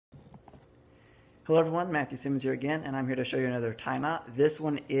Hello everyone, Matthew Simmons here again, and I'm here to show you another tie knot. This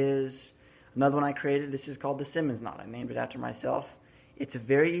one is another one I created. This is called the Simmons knot. I named it after myself. It's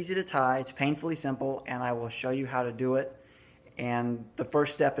very easy to tie, it's painfully simple, and I will show you how to do it. And the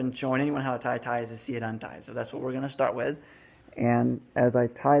first step in showing anyone how to tie a tie is to see it untied. So that's what we're going to start with. And as I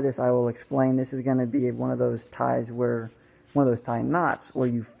tie this, I will explain this is going to be one of those ties where, one of those tie knots where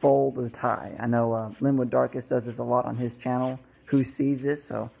you fold the tie. I know Linwood Darkest does this a lot on his channel. Who sees this?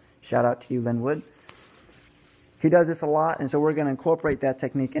 So shout out to you, Linwood. He does this a lot, and so we're going to incorporate that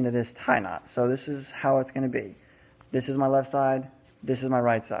technique into this tie knot. So this is how it's going to be. This is my left side. This is my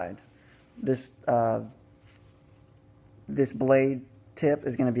right side. This blade tip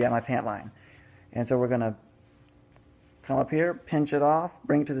is going to be at my pant line. And so we're going to come up here, pinch it off,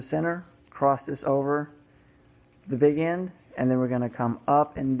 bring it to the center, cross this over the big end, and then we're going to come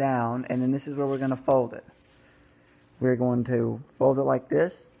up and down, and then this is where we're going to fold it. We're going to fold it like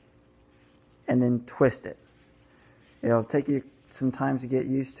this, and then twist it. It'll take you some time to get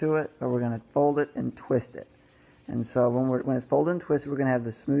used to it, but we're going to fold it and twist it. And so when it's folded and twisted, we're going to have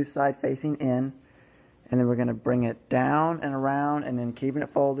the smooth side facing in, and then we're going to bring it down and around, and then keeping it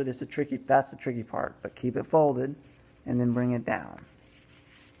folded is that's the tricky part. But keep it folded, and then bring it down.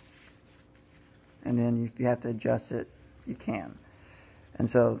 And then if you have to adjust it, you can. And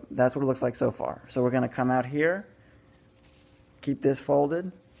so that's what it looks like so far. So we're going to come out here, keep this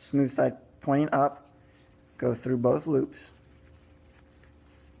folded, smooth side pointing up, go through both loops,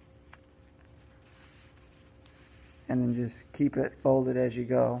 and then just keep it folded as you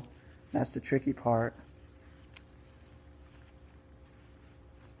go. That's the tricky part.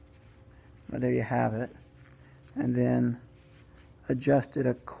 But there you have it. And then adjust it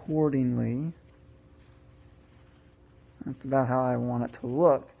accordingly. That's about how I want it to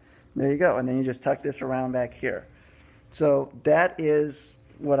look. There you go. And then you just tuck this around back here. So that is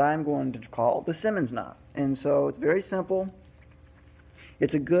what I'm going to call the Simmons knot. And so it's very simple.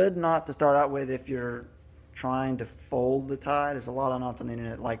 It's a good knot to start out with if you're trying to fold the tie. There's a lot of knots on the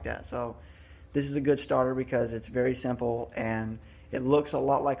internet like that. So this is a good starter because it's very simple and it looks a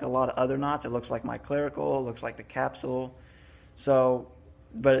lot like a lot of other knots. It looks like my clerical, it looks like the capsule. So,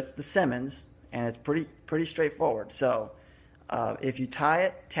 but it's the Simmons and it's pretty straightforward. So if you tie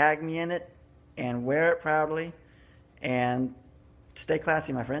it, tag me in it and wear it proudly and stay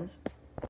classy, my friends.